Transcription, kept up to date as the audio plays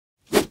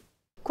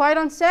Quiet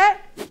on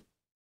set.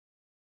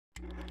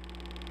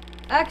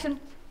 Action.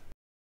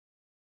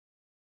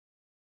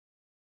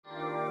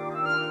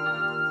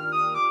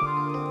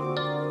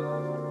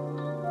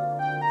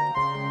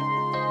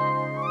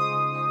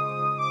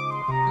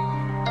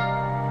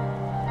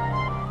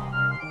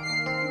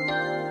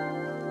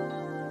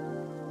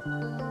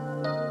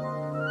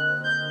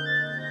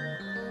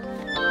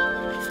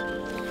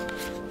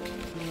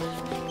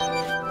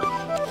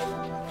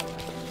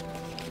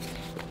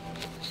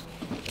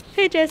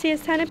 Hey Jesse,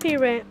 it's time to pay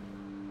rent.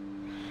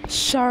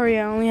 Sorry,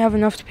 I only have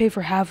enough to pay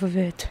for half of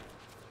it.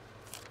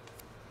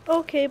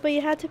 Okay, but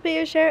you had to pay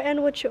your share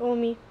and what you owe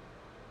me.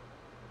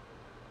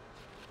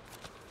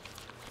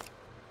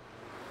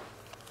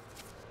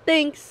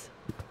 Thanks.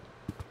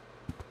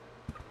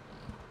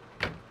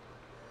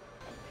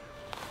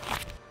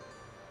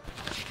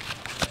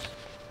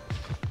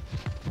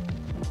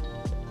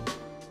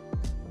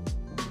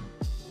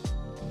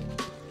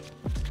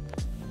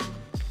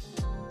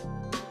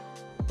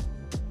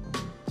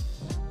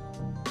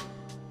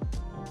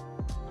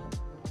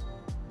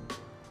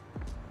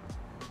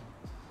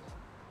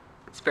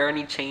 Spare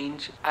any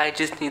change? I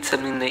just need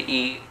something to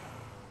eat.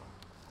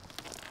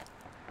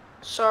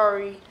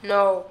 Sorry,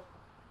 no.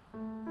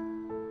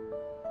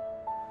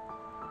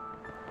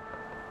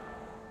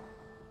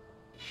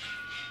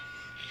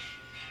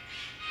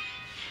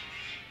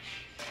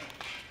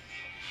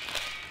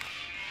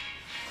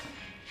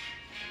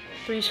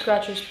 Three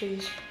scratchers,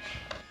 please.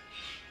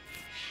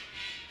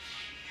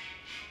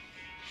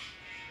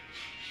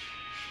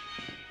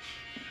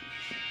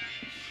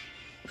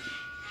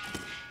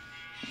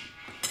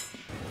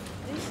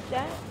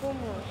 That one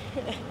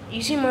more.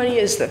 Easy money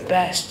is the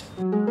best.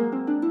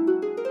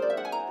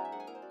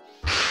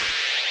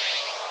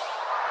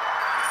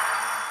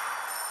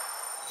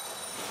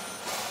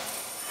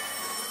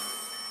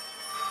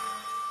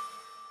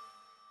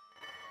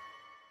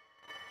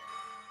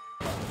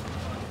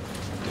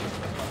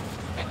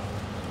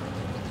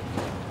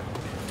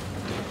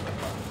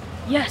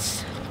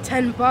 Yes,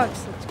 $10.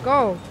 Let's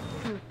go.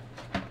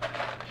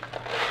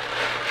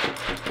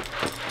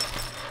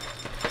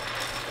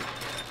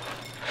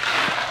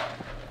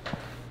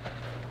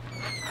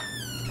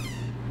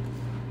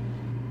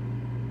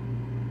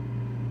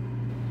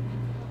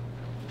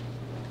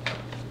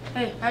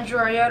 Hey, Andrew,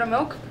 are you out of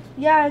milk?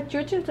 Yeah, it's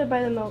your turn to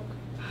buy the milk.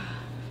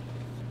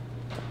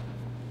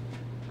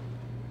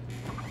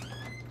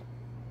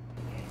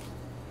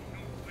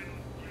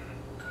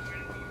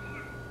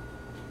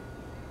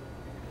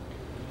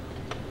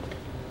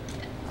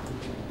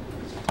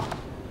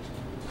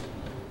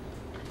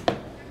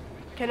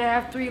 Can I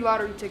have 3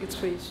 lottery tickets,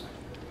 please?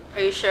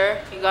 Are you sure?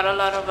 You got a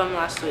lot of them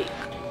last week.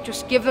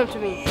 Just give them to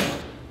me.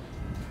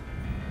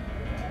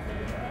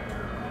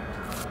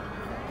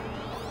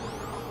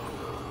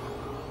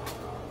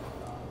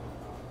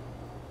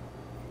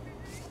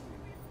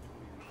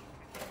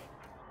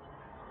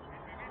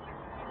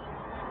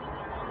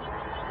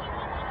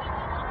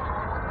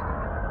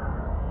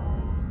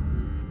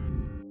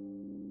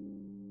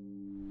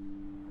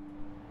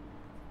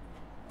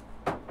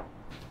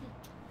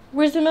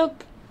 Where's the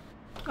milk?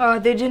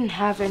 They didn't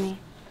have any.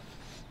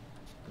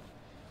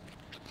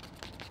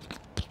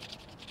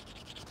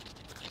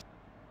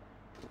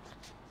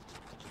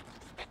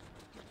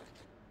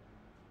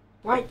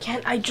 Why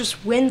can't I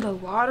just win the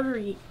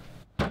lottery?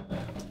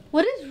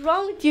 What is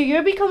wrong with you?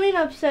 You're becoming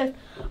obsessed.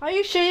 Are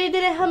you sure you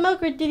didn't have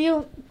milk or did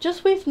you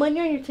just waste money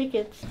on your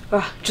tickets?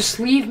 Just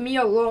leave me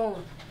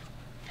alone.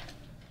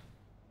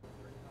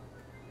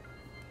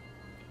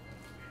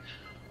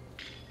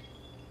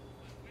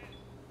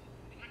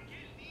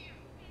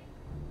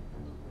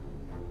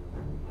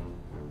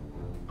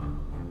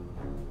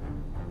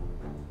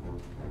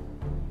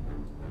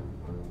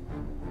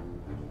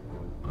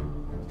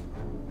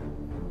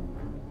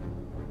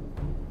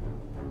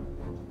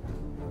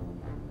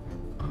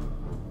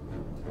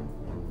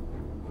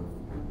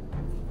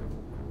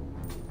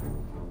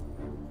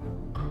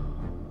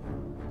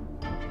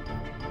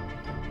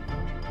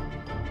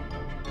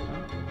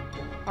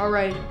 All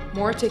right,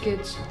 more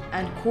tickets,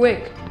 and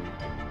quick.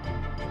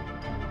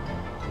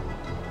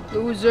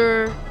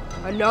 Loser,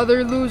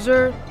 another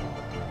loser.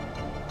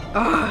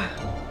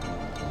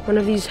 One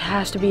of these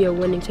has to be a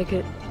winning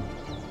ticket.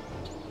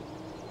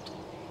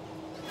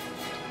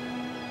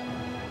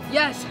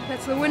 Yes,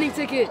 that's the winning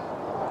ticket.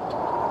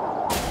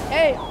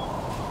 Hey,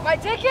 my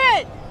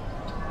ticket!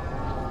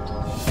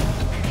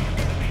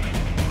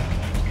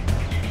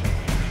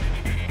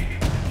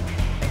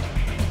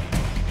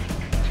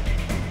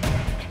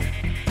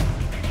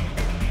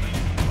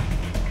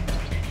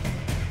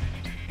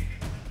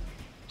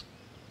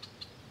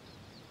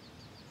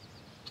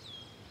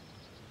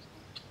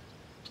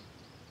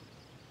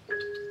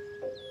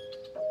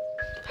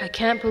 I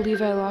can't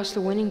believe I lost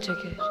the winning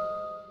ticket.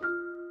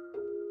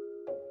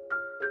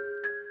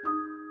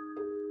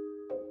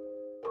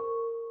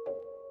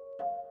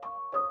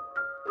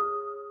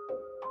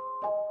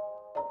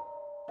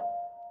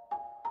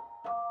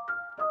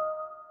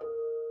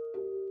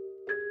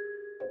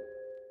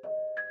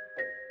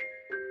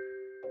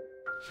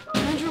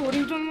 Andrew, what are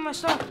you doing with my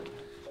stuff?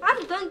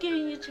 I'm done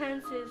giving you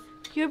chances.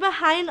 You're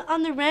behind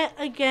on the rent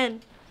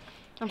again.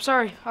 I'm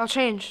sorry. I'll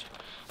change.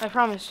 I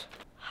promise.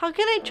 How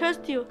can I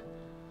trust you?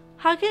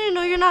 How can I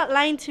know you're not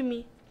lying to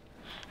me?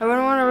 I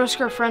wouldn't want to risk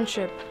our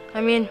friendship.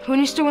 I mean, who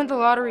needs to win the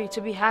lottery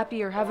to be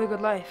happy or have a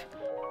good life?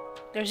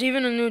 There's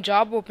even a new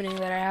job opening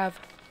that I have.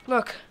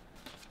 Look.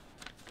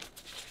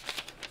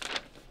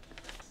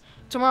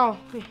 Tomorrow,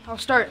 I'll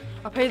start.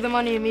 I'll pay the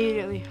money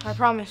immediately. I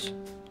promise.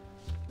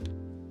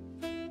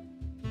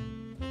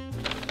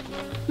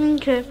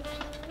 Okay.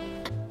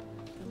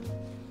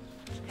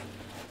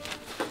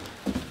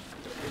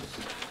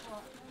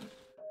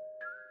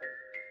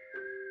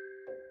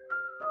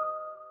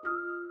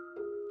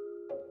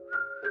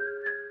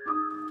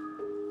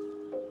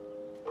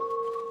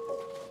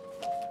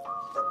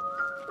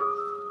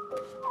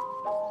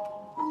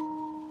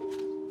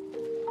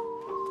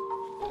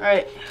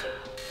 Alright.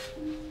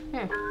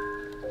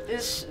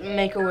 This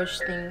Make-A-Wish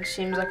thing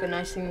seems like a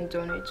nice thing to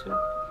donate to.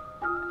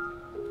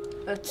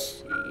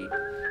 Let's see.